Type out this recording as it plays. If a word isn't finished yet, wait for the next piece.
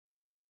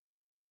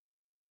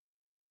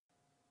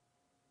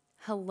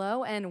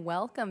Hello and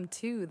welcome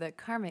to the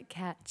Karmic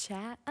Kat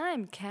Chat.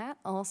 I'm Kat,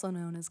 also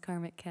known as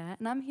Karmic Kat,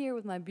 and I'm here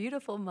with my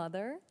beautiful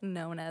mother,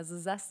 known as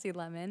Zesty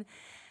Lemon,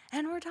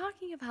 and we're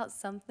talking about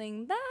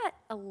something that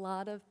a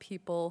lot of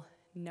people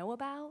know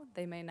about.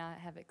 They may not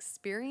have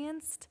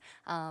experienced,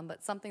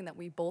 but something that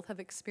we both have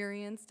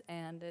experienced,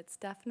 and it's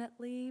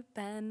definitely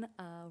been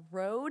a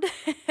road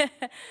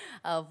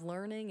of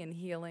learning and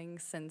healing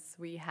since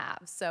we have.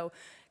 So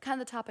kind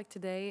of the topic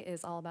today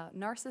is all about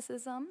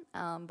narcissism.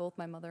 Both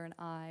my mother and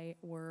I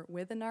were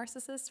with a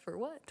narcissist for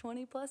what,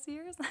 20 plus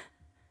years? 25.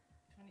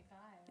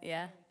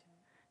 Yeah.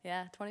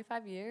 Yeah,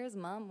 25 years.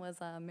 Mom was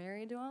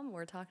married to him.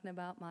 We're talking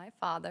about my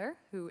father,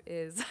 who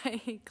is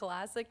a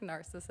classic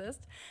narcissist.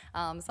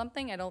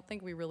 Something I don't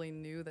think we really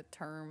knew the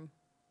term,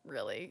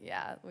 really.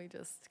 Yeah, we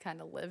just kind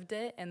of lived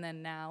it. And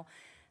then now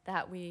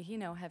that we,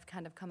 have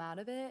kind of come out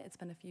of it, it's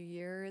been a few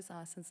years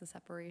since the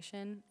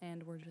separation,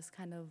 and we're just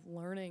kind of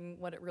learning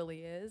what it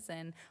really is.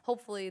 And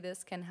hopefully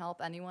this can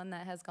help anyone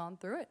that has gone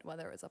through it,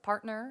 whether it's a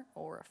partner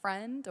or a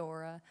friend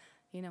or a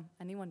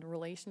anyone,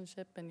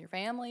 relationship in your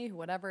family,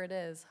 whatever it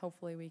is.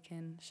 Hopefully we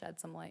can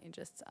shed some light and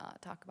just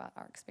talk about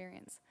our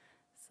experience.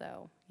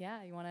 So,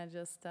 yeah, you want to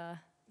just start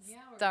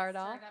off? Start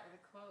out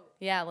with a quote.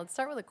 Yeah, let's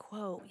start with a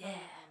quote. Yeah.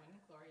 Woman,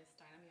 Gloria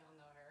Steinem, we all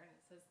know her, and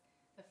it says,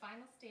 "The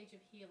final stage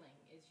of healing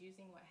is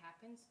using what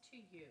happens to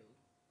you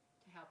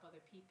to help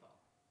other people.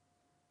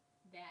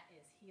 That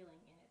is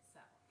healing in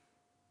itself."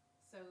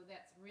 So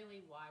that's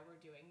really why we're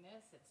doing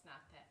this. It's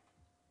not that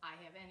I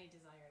have any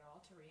desire at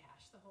all to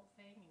rehash the whole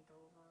thing and go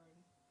over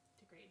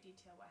into great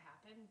detail what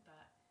happened,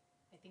 but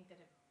I think that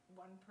if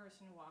one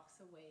person walks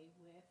away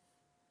with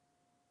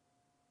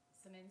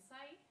some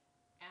insight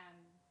and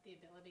the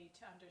ability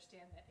to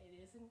understand that it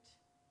isn't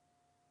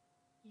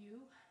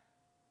you,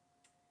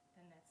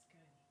 then that's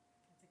good.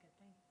 That's a good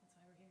thing. That's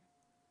why we're here.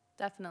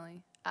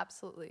 Definitely.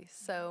 Absolutely.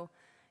 So,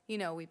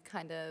 we've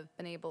kind of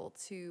been able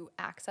to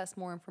access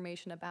more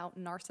information about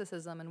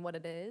narcissism and what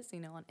it is,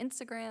 on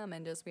Instagram,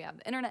 and just we have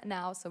the internet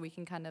now, so we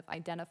can kind of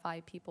identify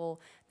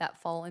people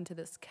that fall into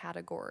this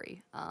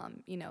category.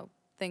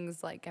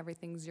 Things like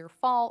everything's your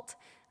fault,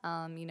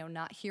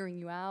 not hearing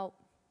you out,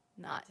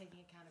 not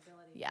taking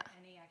accountability yeah. for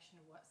any action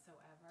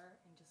whatsoever,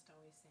 and just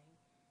always saying,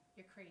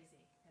 "You're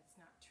crazy. That's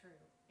not true."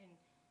 And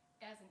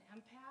as an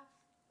empath,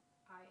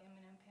 I am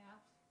an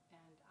empath,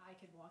 and I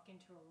could walk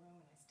into a room,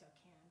 and I still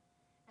can.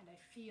 And I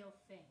feel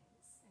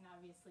things, and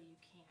obviously you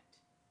can't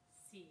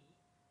see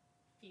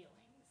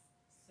feelings.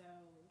 So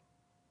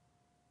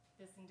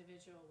this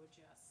individual would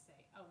just say,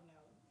 "Oh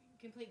no,"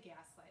 complete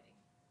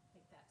gaslighting.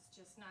 Like, that's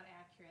just not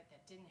accurate.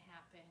 That didn't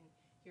happen.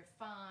 You're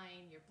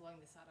fine. You're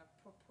blowing this out of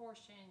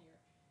proportion.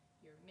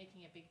 You're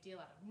making a big deal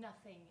out of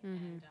nothing.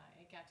 Mm-hmm. And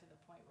it got to the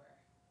point where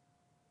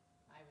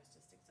I was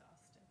just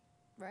exhausted.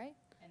 Right.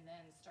 And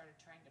then started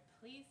trying to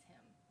please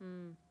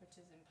him, which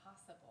is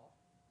impossible,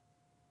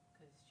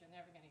 because you're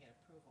never going to get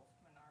approval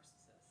from a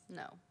narcissist.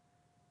 No.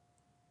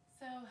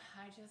 So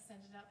I just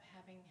ended up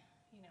having,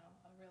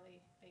 a really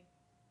big,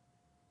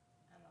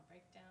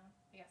 breakdown.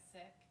 I got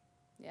sick.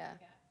 Yeah.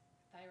 I got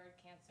thyroid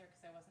cancer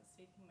because I wasn't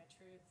speaking my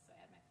truth, so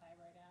I had my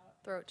thyroid out.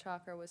 Throat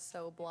chakra was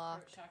so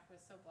blocked. Throat chakra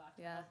was so blocked.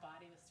 Yeah. My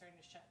body was starting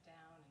to shut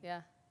down. And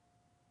yeah.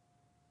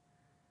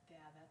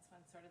 Yeah, that's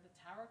when sort of the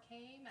tower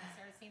came. I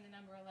started seeing the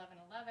number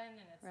 1111,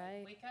 and it's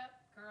right. like, "Wake up,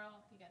 girl!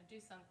 You got to do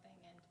something."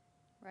 And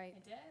right.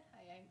 I did.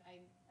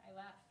 I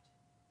left.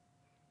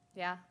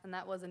 Yeah, and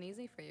that wasn't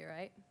easy for you,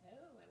 right? No,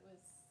 it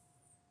was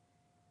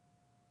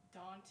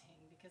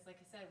daunting because,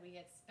 like I said, we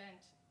had spent,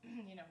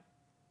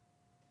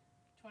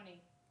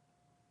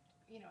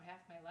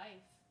 half my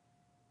life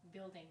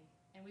building,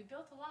 and we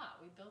built a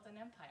lot. We built an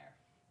empire.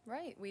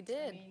 Right, we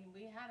did. I mean,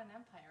 we had an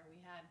empire.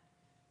 We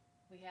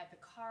had the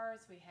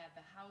cars, we had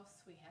the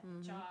house, we had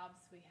the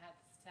jobs, we had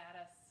the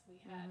status, we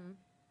had,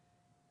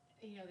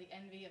 the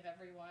envy of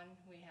everyone.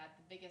 We had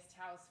the biggest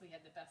house, we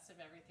had the best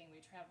of everything. We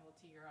traveled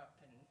to Europe,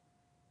 and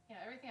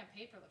everything on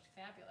paper looked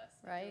fabulous.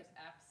 But right. there was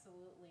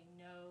absolutely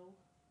no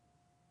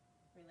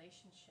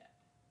relationship.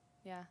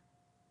 Yeah.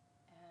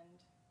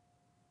 And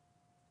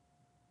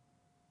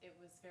it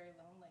was very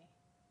lonely.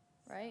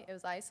 Right, it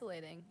was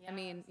isolating. Yeah, I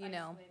mean, it was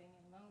isolating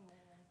and lonely.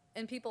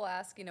 And people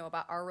ask,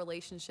 about our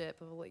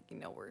relationship of like,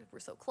 we're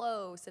so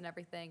close and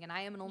everything. And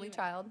I am an only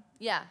child.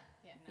 Yeah.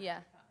 Yeah.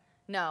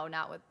 No,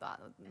 not with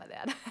my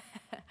dad.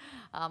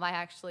 I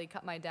actually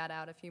cut my dad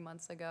out a few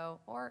months ago,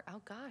 or,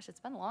 oh gosh, it's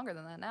been longer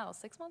than that now,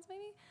 6 months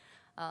maybe?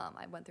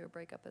 I went through a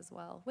breakup as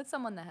well with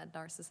someone that had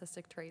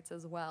narcissistic traits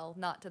as well,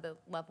 not to the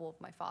level of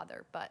my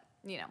father, but,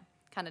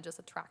 kind of just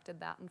attracted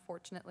that,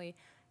 unfortunately.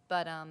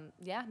 But,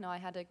 I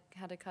had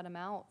to cut him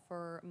out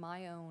for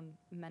my own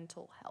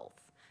mental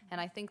health. And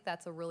I think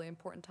that's a really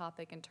important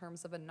topic in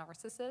terms of a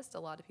narcissist. A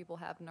lot of people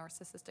have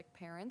narcissistic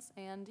parents,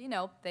 and,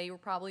 they were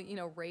probably,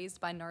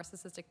 raised by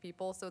narcissistic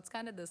people. So it's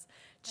kind of this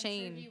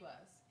chain. I'm sure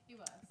he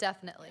was.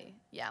 Definitely.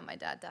 Yeah, my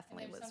dad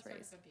definitely was some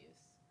raised. Sort of abuse,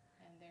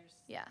 and there's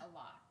Yeah. a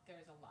lot.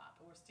 There's a lot,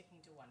 but we're sticking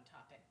to one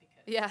topic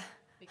because Yeah.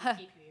 we can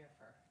keep you here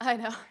for I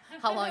know.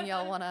 How long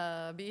y'all want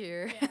to be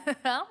here? Yeah.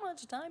 How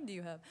much time do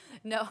you have?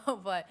 No,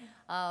 but,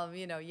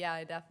 yeah,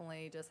 I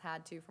definitely just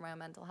had to for my own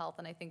mental health.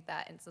 And I think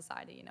that in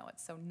society,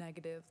 it's so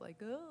negative. Like,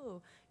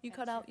 oh, you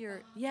cut That's out your your,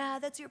 father. yeah,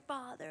 that's your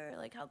father.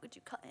 Like, how could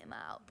you cut him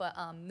out? But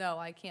no,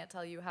 I can't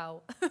tell you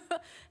how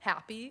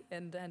happy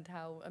and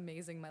how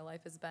amazing my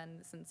life has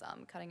been since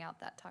cutting out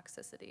that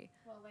toxicity.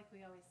 Well, like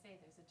we always say,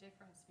 there's a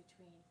difference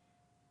between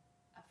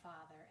a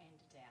father and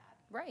a dad.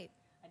 Right.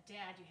 A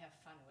dad you have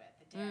fun with,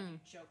 a dad you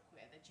joke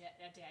with, a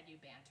dad you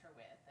banter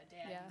with, a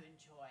dad Yeah. you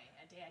enjoy,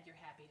 a dad you're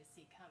happy to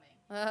see coming.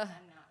 Uh,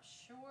 I'm not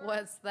sure.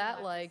 what's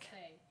that like?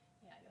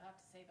 Yeah, you'll have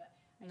to say, but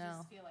I No.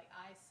 just feel like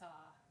I saw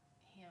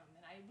him,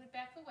 and I would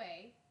back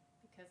away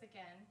because,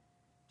 again,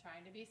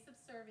 trying to be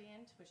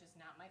subservient, which is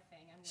not my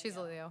thing. I'm She's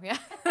a Leo. Leo,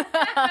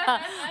 yeah.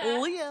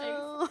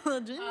 Leo,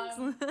 jinx.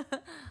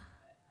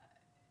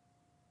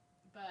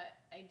 But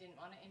I didn't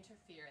want to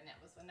interfere, and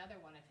that was another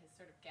one of his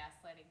sort of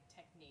gaslighting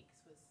techniques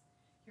was,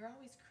 you're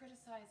always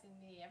criticizing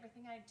me,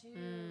 everything I do.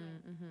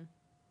 And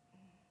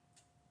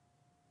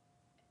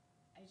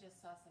I just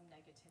saw some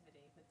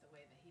negativity with the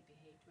way that he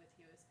behaved with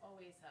you. It's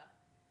always a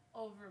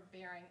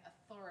overbearing,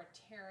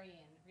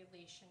 authoritarian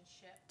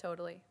relationship.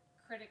 Totally.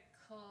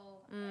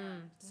 Critical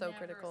and so never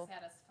critical.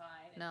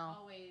 satisfied. And No.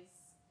 always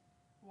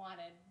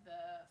wanted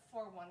the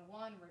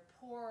 411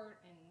 report,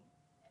 and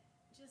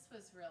it just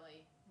was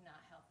really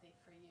not healthy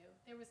for you.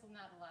 There was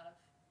not a lot of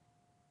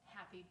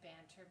happy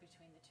banter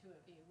between the two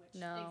of you, which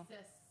No.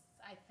 exists,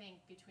 I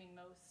think, between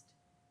most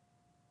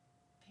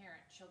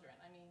parent-children.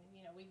 I mean,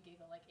 we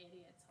giggle like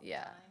idiots all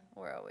Yeah, the time.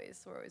 we're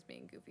always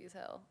being goofy as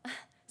hell.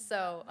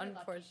 So We're lucky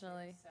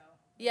unfortunately, too, so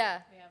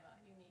yeah. we have a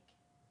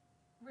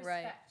unique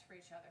Right. respect for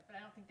each other, but I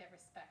don't think that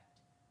respect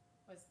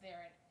was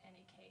there in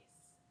any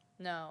case.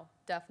 No,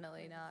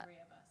 definitely with the not. three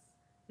of us.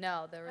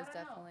 No, there was I don't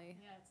know. definitely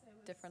Yeah, it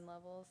was different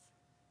levels,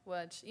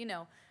 which,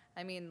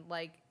 I mean,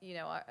 like,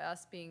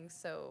 us being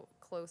so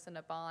close in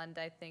a bond,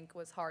 I think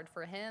was hard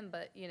for him,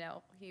 but,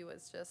 he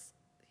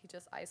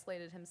just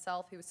isolated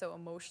himself. He was so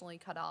emotionally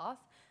cut off.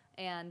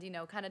 And,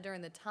 kind of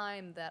during the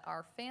time that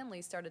our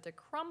family started to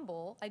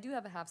crumble, I do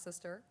have a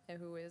half-sister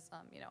who is,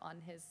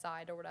 on his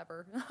side or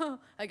whatever.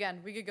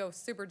 Again, we could go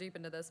super deep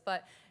into this,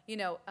 but,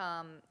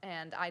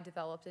 and I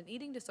developed an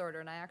eating disorder,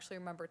 and I actually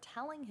remember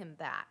telling him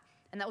that.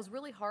 And that was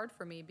really hard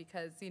for me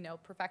because,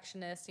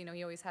 perfectionist,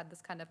 he always had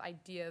this kind of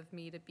idea of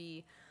me to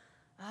be,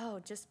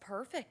 just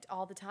perfect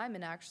all the time.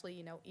 And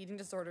actually, eating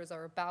disorders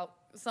are about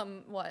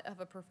somewhat of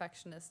a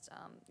perfectionist,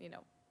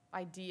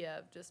 idea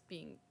of just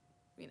being,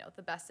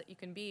 the best that you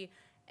can be.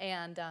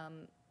 And,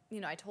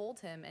 I told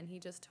him, and he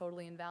just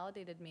totally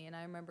invalidated me. And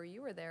I remember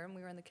you were there, and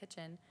we were in the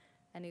kitchen,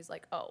 and he's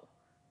like, oh,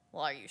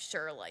 well, are you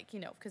sure? Like,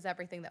 because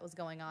everything that was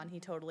going on, he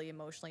totally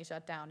emotionally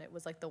shut down. It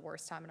was like the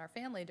worst time in our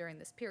family during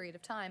this period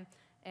of time.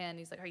 And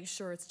he's like, are you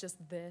sure it's just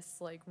this?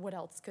 Like, what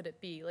else could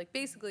it be? Like,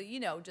 basically,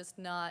 just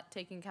not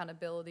taking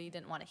accountability,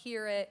 didn't want to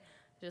hear it,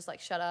 just like,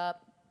 shut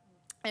up.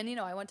 And,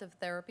 I went to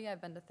therapy. I've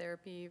been to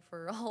therapy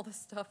for all this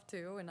stuff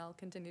too, and I'll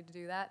continue to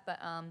do that. But,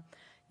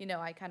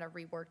 I kind of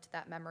reworked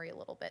that memory a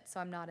little bit.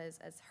 So I'm not as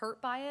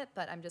hurt by it,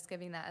 but I'm just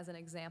giving that as an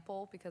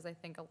example because I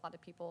think a lot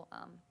of people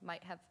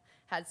might have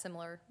had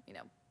similar,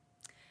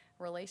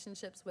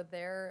 relationships with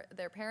their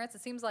parents.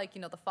 It seems like,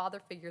 the father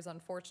figures,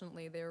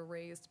 unfortunately, they were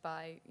raised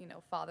by,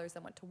 fathers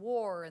that went to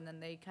war, and then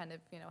they kind of,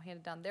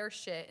 handed down their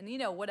shit.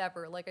 And,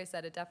 whatever. Like I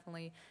said, it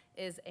definitely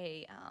is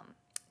a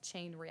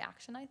chain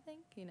reaction, I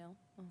think,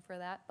 for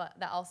that. But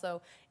that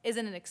also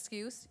isn't an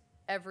excuse.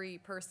 Every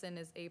person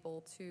is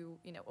able to,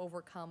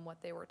 overcome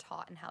what they were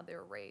taught and how they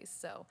were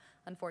raised. So,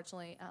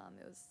 unfortunately,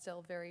 it was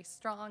still very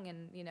strong,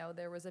 and,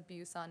 there was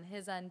abuse on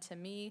his end to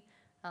me.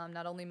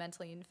 Not only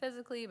mentally and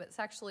physically, but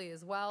sexually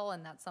as well.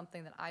 And that's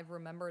something that I've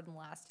remembered in the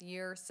last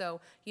year. So,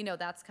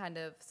 that's kind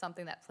of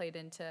something that played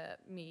into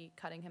me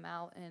cutting him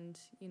out. And,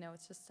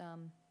 it's just,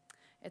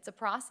 it's a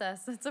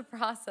process. It's a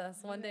process.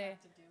 One day. You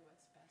have to do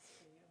what's best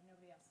for you.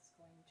 Nobody else is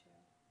going to.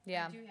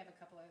 Yeah. I do have a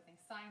couple other things.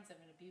 Signs of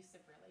an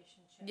abusive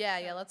relationship. Yeah,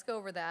 So, let's go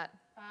over that.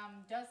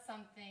 Does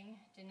something,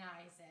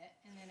 denies it,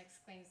 and then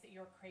exclaims that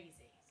you're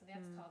crazy. So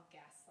that's called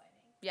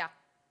gaslighting. Yeah.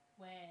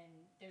 When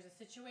there's a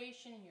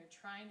situation and you're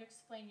trying to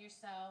explain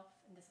yourself,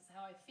 and this is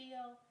how I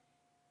feel,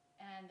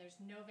 and there's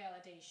no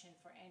validation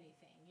for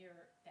anything.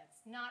 That's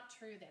not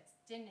true, that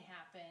didn't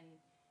happen,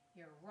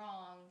 you're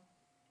wrong,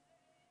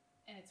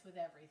 and it's with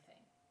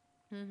everything.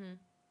 Mm-hmm.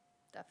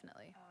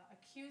 Definitely.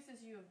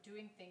 Accuses you of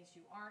doing things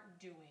you aren't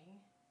doing,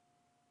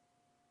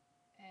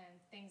 and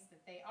things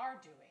that they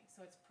are doing.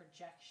 So it's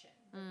projection.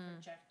 They're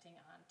projecting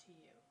onto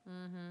you.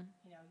 Mm-hmm.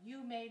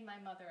 You made my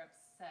mother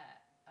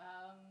upset.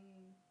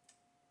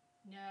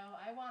 No,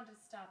 I wanted to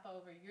stop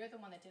over. You're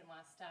the one that didn't want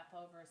to stop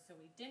over, so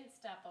we didn't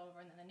stop over.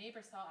 And then the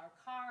neighbor saw our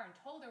car and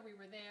told her we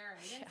were there, and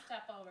we didn't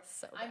stop over.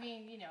 So I bad.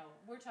 mean,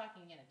 we're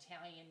talking an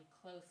Italian,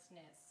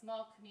 close-knit,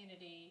 small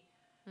community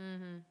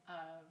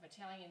of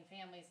Italian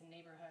families and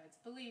neighborhoods.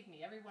 Believe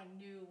me, everyone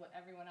knew what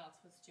everyone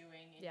else was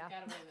doing, and Yeah. you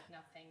got away with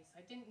nothing.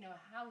 So I didn't know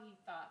how he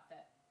thought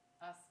that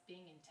us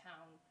being in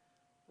town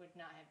would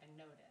not have been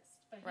noticed.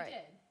 But he Right.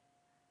 did.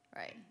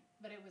 Right.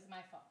 but it was my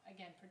fault.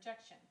 Again,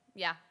 projection.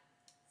 Yeah.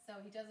 So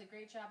he does a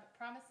great job at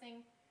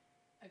promising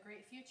a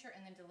great future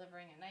and then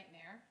delivering a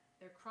nightmare.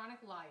 They're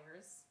chronic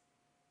liars.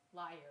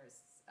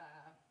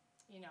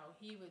 You know,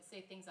 he would say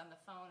things on the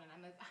phone, and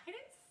I'm like, I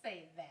didn't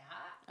say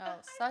that. Oh,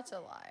 such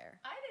a liar.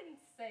 I didn't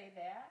say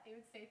that. He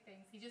would say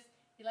things.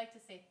 He liked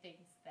to say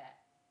things that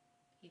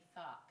he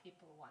thought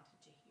people wanted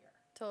to hear.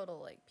 Total,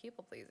 like,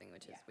 people pleasing,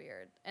 which is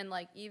weird. And,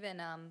 like,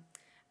 even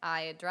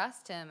I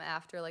addressed him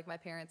after, like, my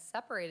parents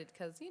separated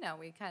because, you know,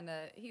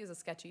 he was a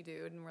sketchy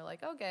dude, and we're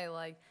like, okay,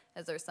 like,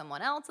 is there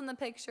someone else in the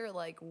picture?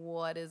 Like,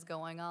 what is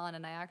going on?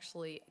 And I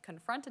actually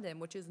confronted him,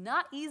 which is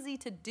not easy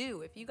to do.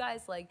 If you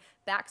guys, like,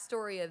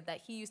 backstory of that,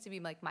 he used to be,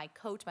 like, my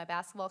coach, my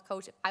basketball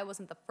coach. If I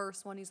wasn't the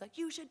first one, he's like,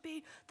 you should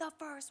be the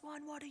first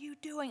one. What are you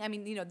doing? I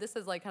mean, you know, this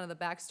is, like, kind of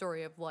the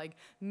backstory of, like,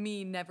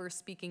 me never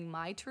speaking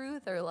my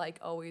truth or, like,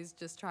 always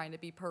just trying to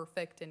be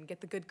perfect and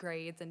get the good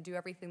grades and do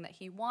everything that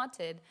he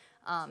wanted.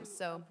 To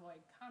avoid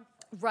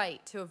conflict.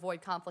 Right, to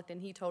avoid conflict, and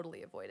he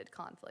totally avoided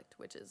conflict,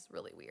 which is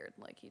really weird.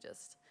 Like, he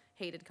just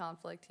hated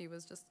conflict. He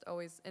was just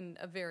always in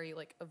a very,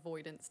 like,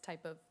 avoidance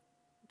type of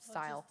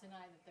style. Just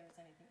deny that there was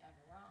anything ever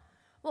wrong.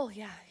 Well,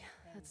 yeah,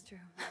 And that's true.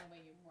 The only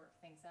way you work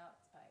things out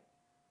is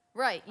by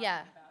Right, talking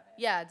yeah. about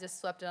it. Yeah, just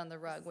swept it on the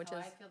rug, This is which how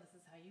is, I feel, this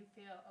is how you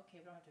feel. Okay,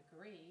 we don't have to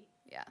agree,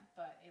 yeah,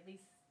 but at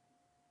least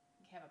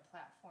have a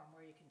platform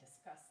where you can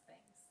discuss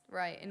things.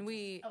 right. And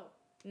we Oh,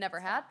 never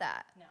it's had not.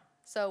 that. No.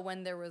 So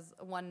when there was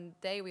one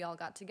day we all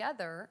got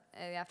together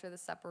after the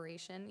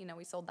separation, you know,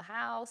 we sold the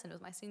house, and it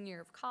was my senior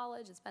year of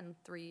college. It's been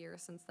 3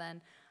 years since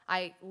then.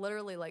 I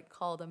literally, like,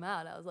 called him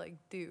out. I was like,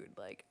 dude,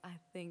 like, I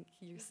think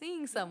you're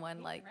seeing someone,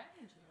 He like,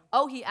 threatened you.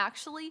 oh,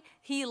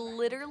 he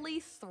literally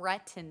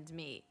threatened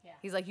me. Yeah.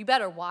 He's like, you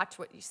better watch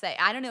what you say.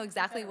 I don't know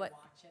exactly You what.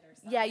 better watch it or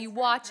something. Yeah, you It's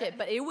very watch it, threatening.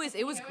 but it was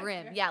You know, it's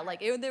grim. very Yeah, like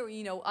threatening. there,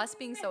 you know, us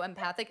being so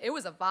empathic, it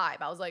was a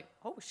vibe. I was like,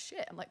 oh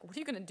shit. I'm like, what are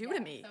you gonna do to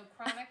me? So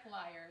chronic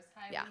liars,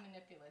 highly Yeah.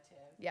 manipulative.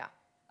 Yeah.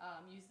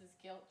 Uses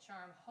guilt,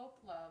 charm, hope,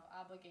 love,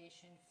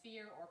 obligation,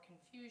 fear, or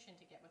confusion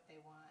to get what they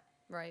want.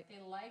 Right. They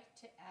like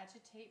to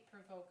agitate,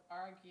 provoke,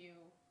 argue,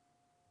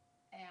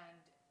 and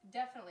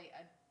definitely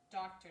a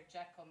Dr.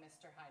 Jekyll,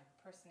 Mr. Hyde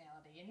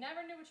personality. You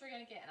never knew what you were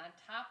going to get. And on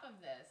top of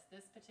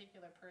this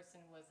particular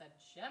person was a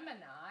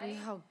Gemini.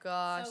 Oh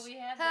gosh. So we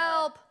had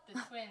Help. the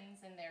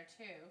twins in there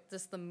too.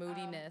 Just the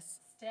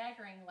moodiness.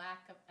 Staggering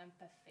lack of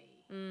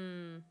empathy.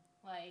 Mm.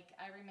 Like,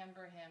 I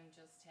remember him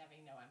just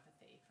having no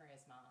empathy for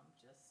his mom.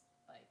 Just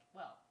like,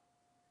 well,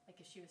 like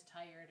if she was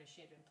tired or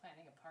she had been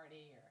planning a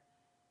party or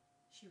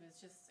she was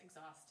just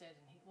exhausted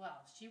and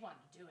she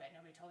wanted to do it.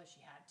 Nobody told her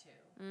she had to,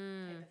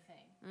 type of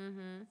thing.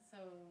 Mm-hmm. So,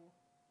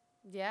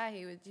 Yeah,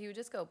 he would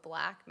just go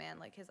black, man.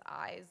 Like his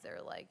eyes,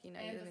 they're like, you know,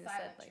 and you the even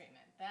silent said like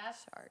treatment.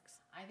 That's,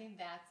 sharks. I think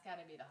that's got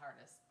to be the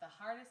hardest. The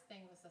hardest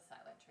thing was the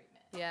silent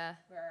treatment. Yeah.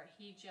 Where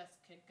he just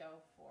could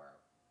go for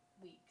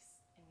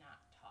weeks and not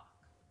talk.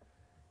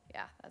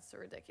 Yeah, that's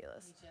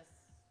ridiculous. He just.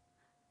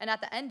 And at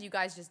the end, you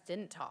guys just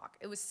didn't talk.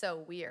 It was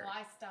so weird. Well,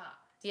 I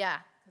stopped. Yeah.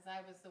 Because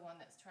I was the one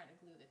that was trying to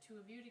glue the two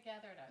of you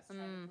together, and I was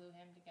trying to glue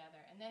him together.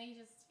 And then he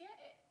just,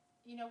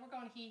 we're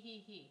going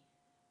he.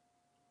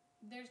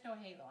 There's no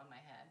halo on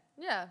my head.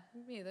 Yeah,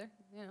 me either,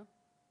 you know.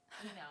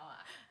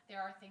 There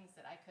are things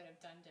that I could have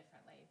done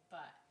differently,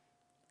 but.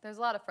 There's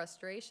a lot of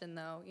frustration,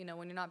 though, you know,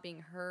 when you're not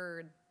being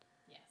heard,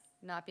 Yes.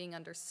 not being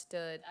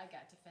understood. I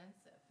got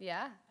defensive.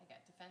 Yeah. I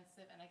got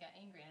defensive, and I got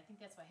angry. And I think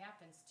that's what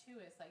happens, too,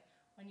 is like,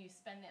 when you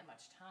spend that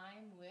much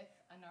time with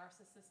a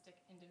narcissistic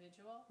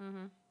individual,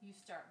 you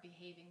start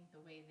behaving the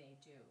way they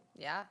do.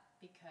 Yeah.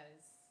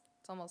 Because.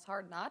 It's almost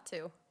hard not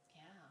to.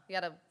 Yeah. You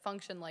gotta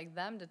function like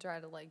them to try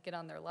to, like, get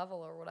on their level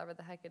or whatever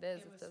the heck it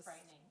is. It was just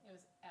frightening. It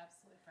was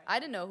absolutely frightening. I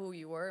didn't know who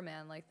you were,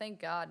 man. Like, thank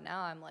God.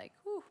 Now I'm like,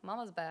 whew,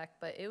 mama's back.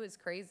 But it was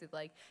crazy.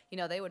 Like, you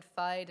know, they would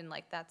fight, and,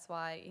 like, that's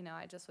why, you know,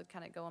 I just would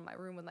kind of go in my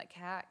room with my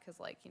cat because,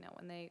 like, you know,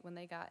 when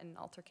they got in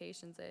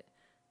altercations, it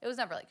was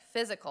never, like,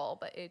 physical,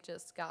 but it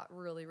just got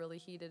really, really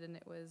heated, and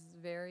it was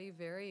very,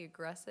 very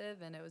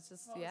aggressive, and it was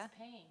just, Well, it's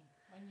pain.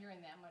 When you're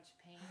in that much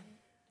pain,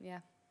 Yeah.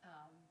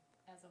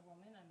 as a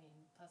woman, I mean,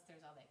 plus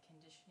there's all that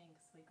conditioning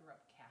because we grew up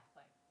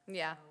Catholic.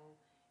 Yeah. So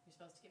you're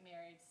supposed to get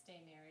married, stay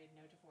married,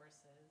 no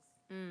divorces.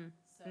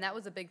 So And that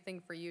was a big thing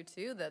for you,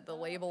 too, the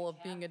label of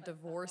being a Catholic, the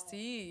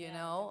divorcee, whole- you yeah,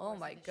 know? Oh, divorcee,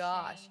 my the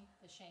gosh. shame,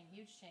 the shame,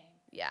 huge shame,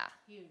 Yeah,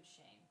 huge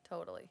shame.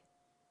 totally.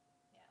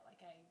 Yeah,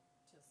 like I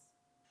just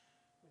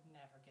would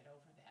never get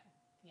over that.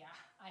 Yeah,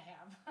 I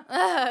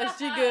have.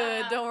 She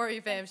good. Don't worry,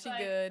 fam. It's She like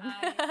good.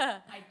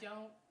 I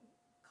don't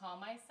call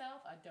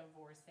myself a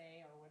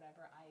divorcee or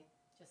whatever. I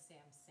just say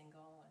I'm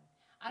single, and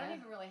I don't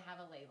even really have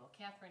a label.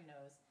 Catherine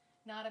knows.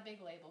 Not a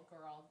big label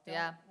girl.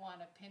 Don't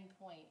want to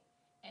pinpoint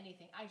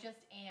anything. I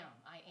just am.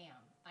 I am.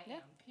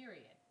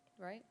 Period.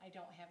 Right? I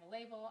don't have a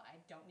label. I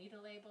don't need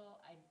a label.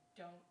 I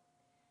don't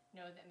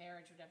know that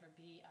marriage would ever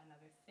be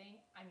another thing.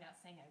 I'm not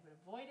saying I would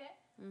avoid it,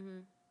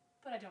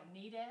 but I don't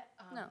need it.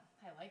 No.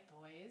 I like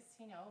boys,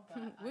 you know,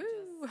 but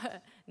Woo!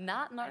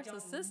 Not I don't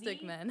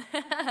narcissistic need- men. do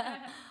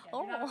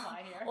not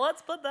apply here.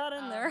 Let's put that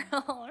in there.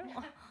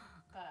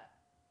 But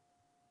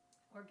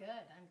We're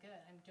good. I'm good.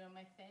 I'm doing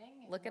my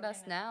thing. And Look at we're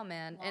us gonna now,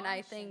 man. And I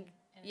launch think,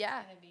 and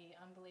yeah, it's gonna be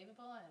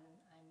unbelievable. And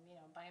I'm,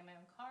 buying my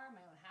own car, my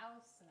own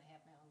house, and I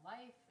have my own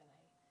life, and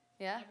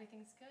yeah.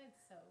 everything's good.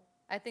 So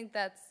I think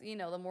that's,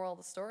 the moral of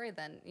the story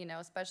then,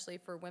 especially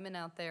for women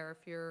out there,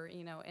 if you're,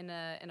 in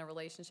a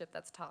relationship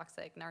that's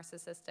toxic,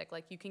 narcissistic,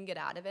 like you can get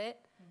out of it.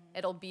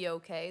 It'll be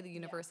okay. The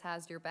universe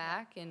has your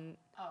back and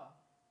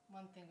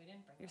one thing we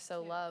didn't bring you're up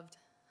so too loved.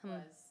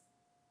 was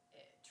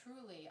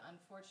truly,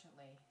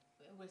 unfortunately,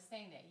 it was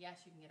saying that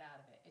yes, you can get out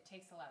of it. It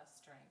takes a lot of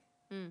strength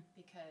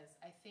because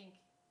I think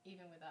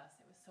even with us,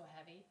 it was so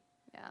heavy.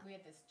 Yeah. We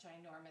had this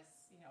ginormous,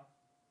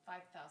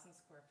 5,000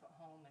 square foot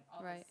home and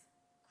all Right. this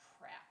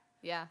crap.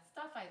 Yeah.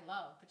 Stuff I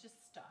love, but just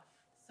stuff.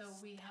 So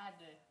we had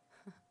to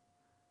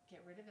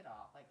get rid of it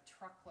all. Like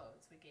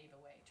truckloads, we gave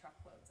away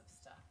truckloads of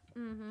stuff.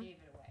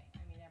 Gave it away.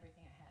 I mean,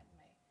 everything I had.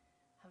 My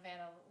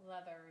Havana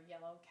leather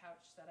yellow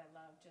couch that I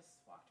love, just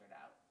walked it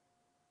out.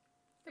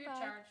 Free of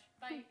charge.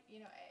 Bye.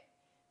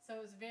 So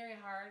it was very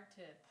hard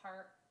to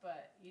part,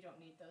 but you don't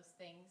need those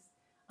things.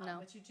 No.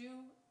 But you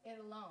do it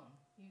alone.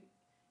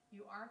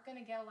 You aren't going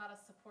to get a lot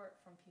of support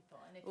from people.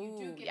 And if you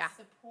do get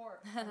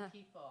support from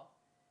people,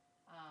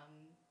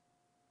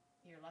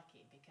 you're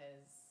lucky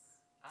because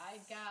I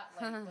got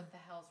like, what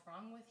the hell's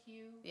wrong with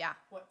you? Yeah.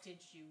 What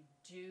did you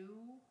do?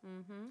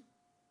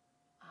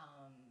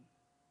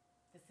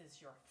 This is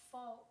your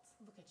fault.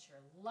 Look at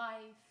your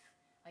life.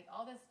 Like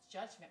all this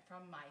judgment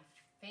from my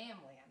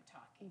family, I'm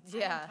talking.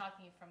 Yeah. I'm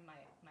talking from my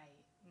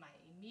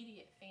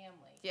immediate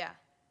family. Yeah.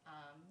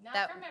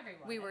 Not from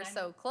everyone. We were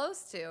so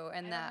close to,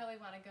 and I don't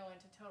really want to go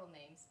into total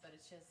names, but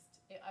it's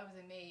just, I was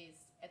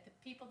amazed at the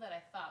people that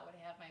I thought would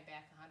have my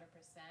back 100%.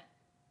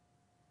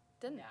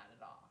 Didn't. Not at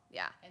all.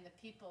 Yeah. And the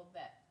people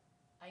that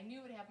I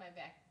knew would have my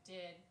back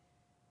did,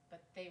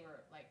 but they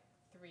were like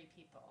 3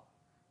 people.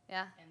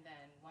 Yeah. And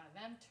then one of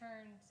them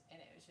turned,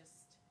 and it was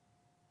just,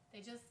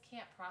 they just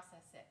can't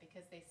process it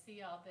because they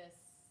see all this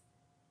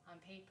on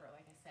paper,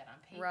 like I said, on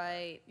paper.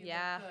 Right. You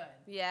yeah. look good.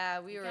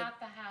 Yeah. We You were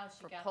got the house,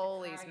 you got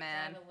police, the car,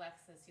 man. you drive a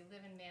Lexus, you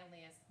live in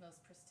Manlius, the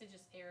most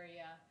prestigious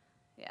area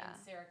in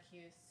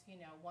Syracuse,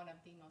 one of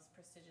the most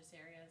prestigious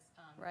areas.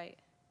 Right.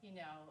 You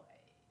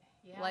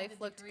have Life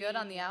the looked degree, good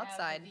on the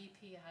outside. You have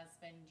the VP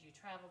husband, you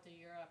travel to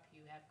Europe,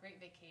 you have great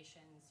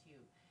vacations, you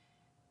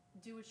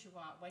do what you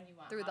want, when you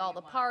want, Through how all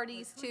you the want,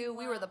 parties with who you too.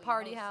 We were want. the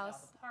party hosted all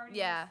house. the parties.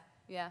 Yeah.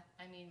 Yeah.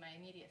 I mean, my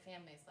immediate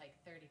family is like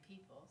 30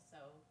 people, so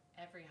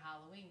every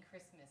Halloween,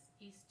 Christmas,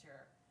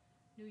 Easter,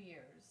 New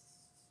Year's,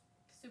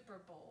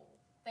 Super Bowl,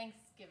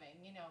 Thanksgiving,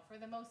 for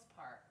the most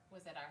part,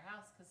 was at our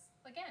house because,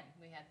 again,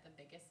 we had the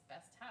biggest,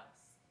 best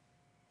house.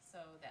 So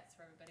that's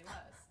where everybody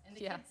was. And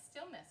the kids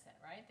still miss it,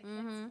 right? The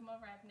kids come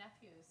over. I have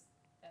nephews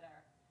that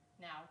are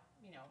now,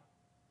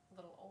 a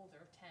little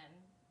older, 10,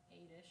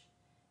 8-ish.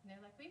 And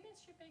they're like, we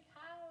miss your big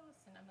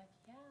house. And I'm like,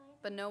 yeah.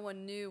 But no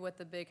one knew what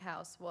the big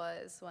house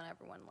was when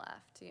everyone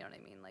left. You know what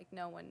I mean? Like,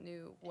 no one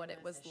knew what it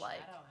was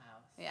like. Shadow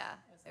house. Yeah.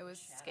 It was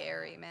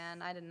scary, house.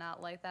 man. I did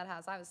not like that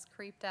house. I was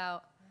creeped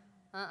out.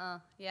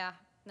 Yeah.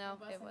 No,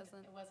 it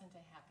wasn't. It wasn't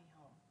a happy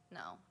home.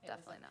 No, It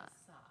definitely was a not.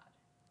 facade.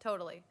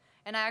 Totally.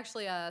 And I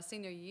actually,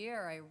 senior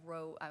year,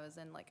 I was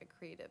in like a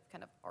creative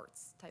kind of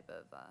arts type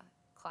of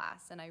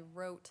class, and I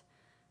wrote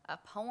a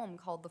poem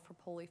called The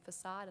Frapoli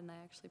Facade, and I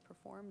actually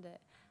performed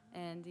it.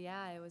 And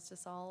yeah, it was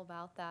just all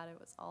about that. It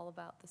was all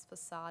about this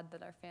facade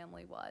that our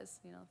family was,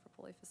 the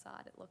Frapoli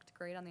facade. It looked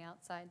great on the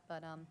outside,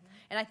 but,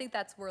 and I think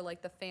that's where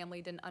like the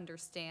family didn't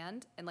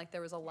understand, and like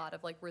there was a lot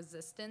of like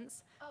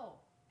resistance. Oh.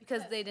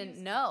 Because they didn't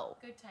know.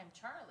 Good time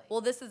Charlie.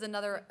 Well, this is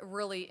another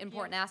really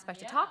important aspect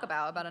to talk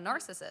about a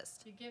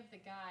narcissist. You give the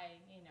guy,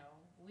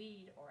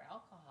 weed or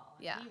alcohol,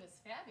 and Yeah. he was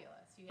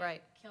fabulous. You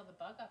had to kill the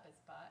bug up his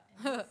butt, and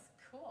he was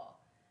cool.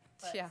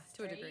 But Yeah, to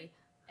a straight, degree.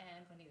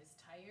 And when he was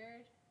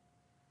tired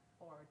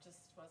or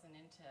just wasn't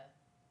into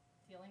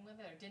dealing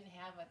with it or didn't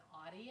have an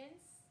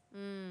audience,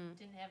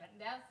 didn't have it.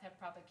 That's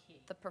probably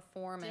key. The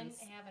performance.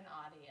 Didn't have an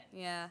audience.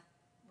 Yeah.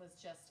 Was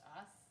just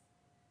us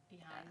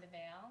behind the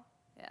veil.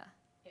 Yeah.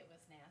 It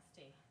was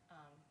nasty.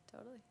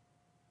 Totally.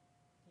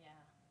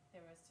 Yeah,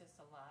 there was just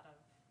a lot of.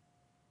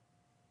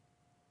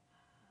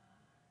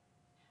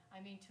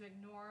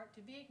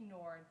 To be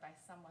ignored by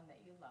someone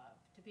that you love,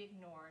 to be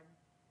ignored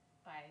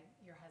by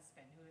your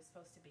husband, who is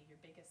supposed to be your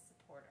biggest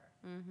supporter.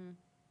 Mm-hmm.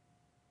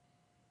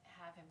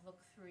 Have him look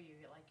through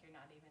you like you're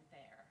not even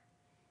there.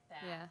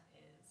 That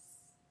is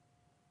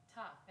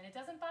tough, and it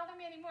doesn't bother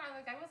me anymore.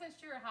 I wasn't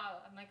sure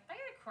how. I'm like, am I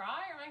gonna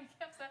cry or am I gonna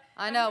get upset?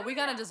 I know, we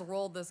kind of just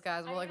rolled this,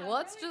 guys. We're like,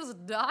 let's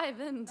just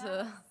dive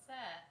into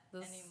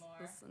this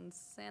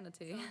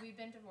insanity. So we've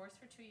been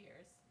divorced for 2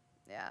 years.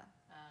 Yeah.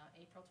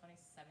 April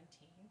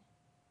 2017.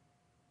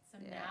 So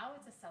now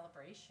it's a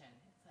celebration.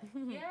 It's like,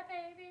 yeah,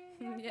 baby,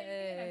 yeah, baby.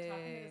 And I'm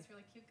talking to this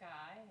really cute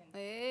guy, and I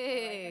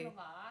like him a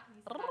lot.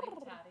 He's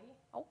hotty-totty.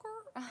 Okay.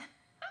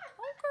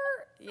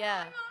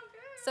 Yeah.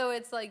 So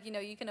it's like,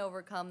 you can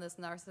overcome this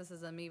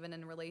narcissism even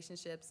in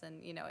relationships.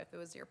 And, if it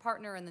was your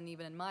partner, and then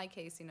even in my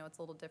case, it's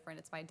a little different.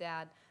 It's my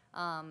dad.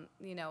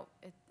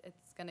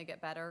 It's going to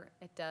get better.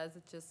 It does.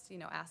 It's just,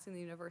 asking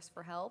the universe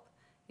for help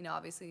you know,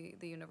 obviously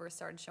the universe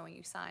started showing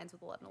you signs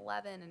with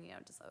 1111 and, you know,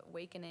 just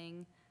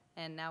awakening.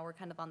 And now we're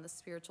kind of on this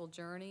spiritual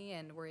journey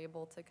and we're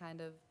able to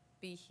kind of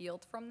be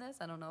healed from this.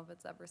 I don't know if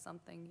it's ever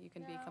something you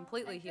can be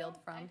completely healed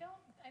from.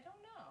 I don't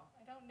know.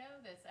 I don't know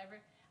this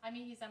ever. I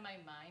mean, he's on my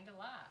mind a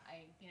lot.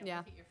 Look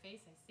at your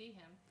face, I see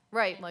him.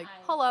 Right, like,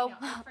 hello.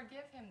 I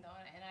forgive him though,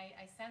 and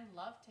I send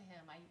love to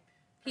him.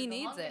 He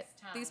needs it.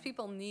 These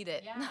people need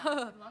it. Yeah,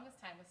 for the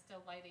longest time was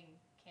still lighting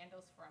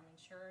candles for him in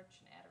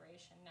church and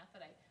adoration. Not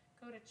that I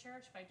go to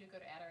church, but I do go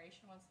to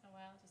adoration once in a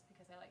while just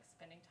because I like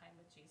spending time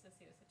with Jesus.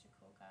 He was such a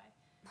cool guy.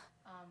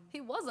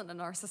 He wasn't a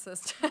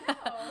narcissist. No,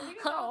 he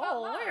was all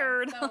about love.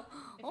 Weird. So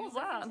if you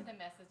listen to the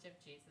message of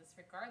Jesus,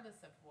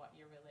 regardless of what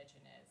your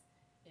religion is,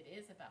 it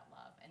is about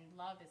love, and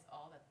love is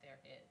all that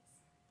there is.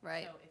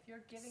 Right. So if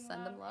you're giving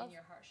love and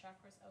your heart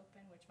chakra's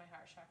open, which my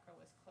heart chakra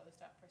was closed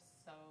up for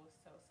so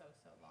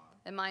long.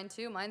 And mine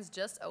too. Mine's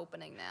just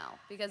opening now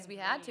because we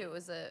had to. It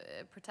was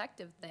a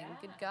protective thing.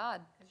 Yeah, Good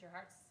God. Because your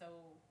heart's so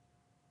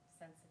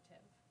sensitive.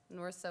 And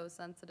we're so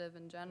sensitive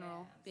in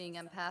general. Yeah, being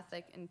so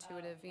empathic, sensitive.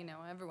 intuitive, you know,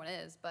 everyone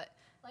is. But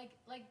like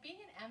being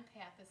an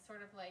empath is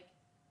sort of like,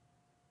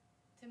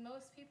 to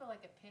most people,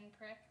 like a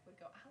pinprick would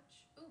go, ouch,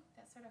 ooh,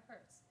 that sort of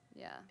hurts.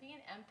 yeah. Being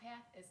an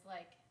empath is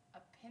like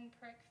a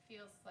pinprick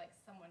feels like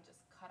someone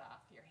just cut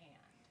off your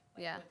hand,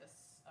 like with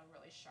a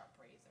really sharp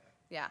razor.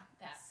 Yeah.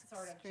 That's it's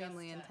sort of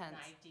extremely just intense.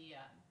 an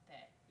idea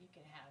that you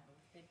can have of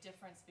the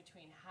difference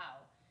between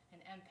how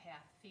an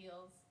empath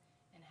feels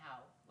and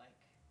how like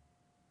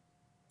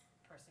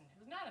a person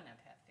who's not an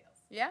empath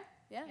feels. Yeah.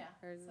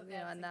 Or, So you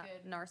know, that's in a that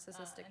good,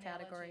 narcissistic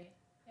category. analogy.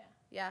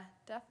 Yeah,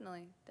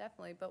 definitely.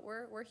 But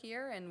we're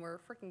here and we're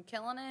freaking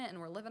killing it and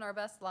we're living our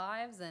best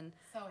lives and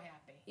So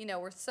happy. you know,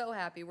 we're so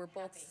happy. We're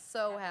both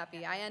so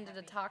happy. I ended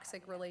a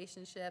toxic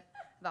relationship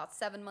about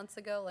 7 months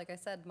ago. Like I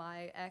said,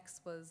 my ex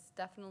was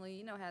definitely,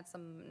 you know, had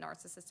some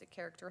narcissistic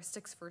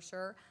characteristics for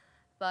sure.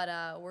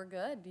 But we're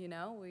good, you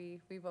know.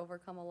 We've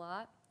overcome a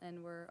lot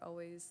and we're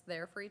always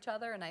there for each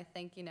other. And I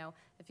think, you know,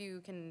 if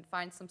you can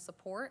find some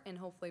support and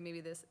hopefully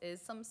maybe this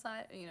is some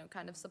side, you know,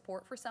 kind of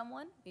support for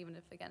someone, even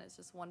if, again, it's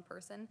just one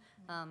person,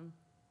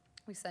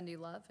 we send you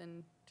love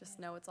and just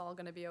know it's all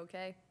going to be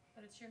okay.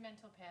 But it's your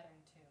mental pattern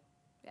too.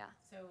 Yeah.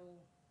 So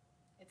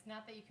it's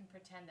not that you can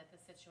pretend that the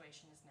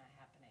situation is not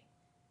happening.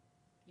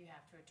 You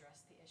have to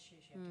address the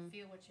issues. You have to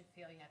feel what you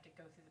feel. You have to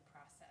go through the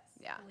process.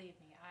 Yeah. Believe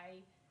me,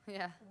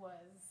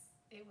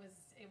 it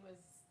was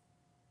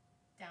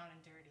down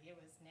and dirty. It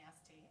was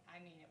nasty. I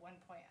mean, at one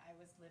point I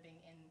was living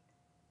in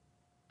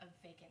a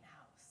vacant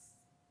house.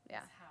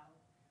 Yeah. That's how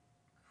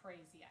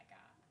crazy I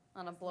got.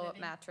 On a blow-up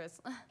mattress.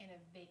 In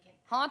a vacant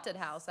haunted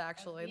house,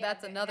 actually. Yeah,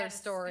 that's another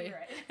story.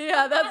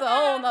 Yeah, that's a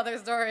whole nother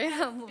story.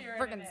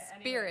 Freaking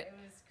spirit.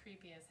 Anyway, it was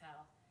creepy as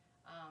hell.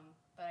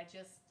 But I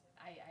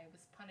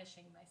was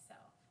punishing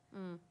myself.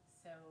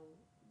 So,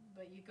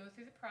 but you go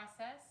through the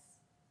process,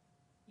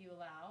 you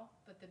allow,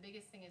 but the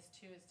biggest thing is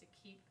to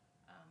keep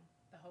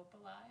the hope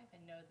alive and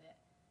know that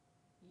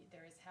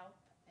there is help,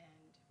 and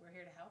we're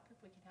here to help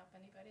if we can help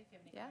anybody. If you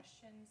have any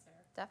questions or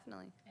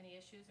definitely any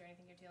issues or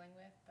anything you're dealing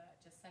with, but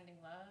just sending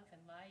love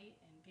and light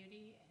and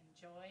beauty and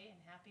joy and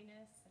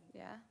happiness. And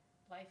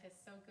life is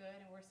so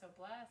good and we're so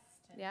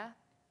blessed. And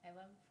I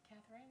love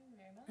Catherine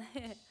very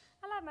much.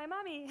 I love my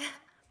mommy.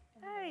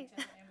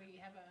 And we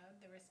have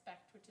the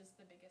respect, which is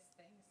the biggest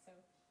thing. So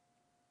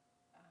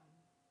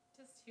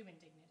just human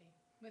dignity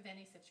with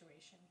any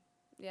situation.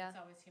 Yeah.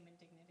 It's always human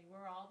dignity.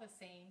 We're all the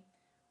same.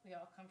 We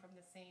all come from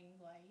the same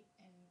light,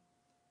 and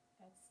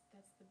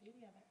that's the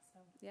beauty of it. So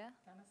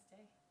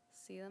namaste.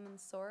 See them in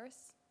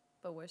source,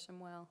 but wish them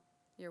well.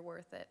 You're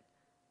worth it.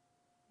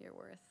 You're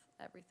worth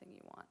everything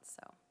you want.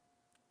 So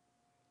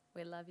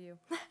we love you.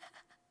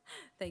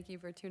 Thank you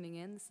for tuning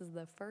in. This is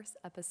the first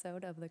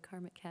episode of the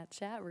Karmic Kat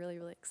Chat. Really,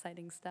 really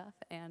exciting stuff.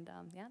 And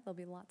there'll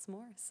be lots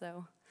more.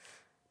 So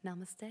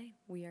namaste.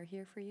 We are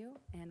here for you,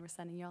 and we're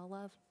sending y'all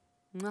love.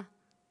 Mwah.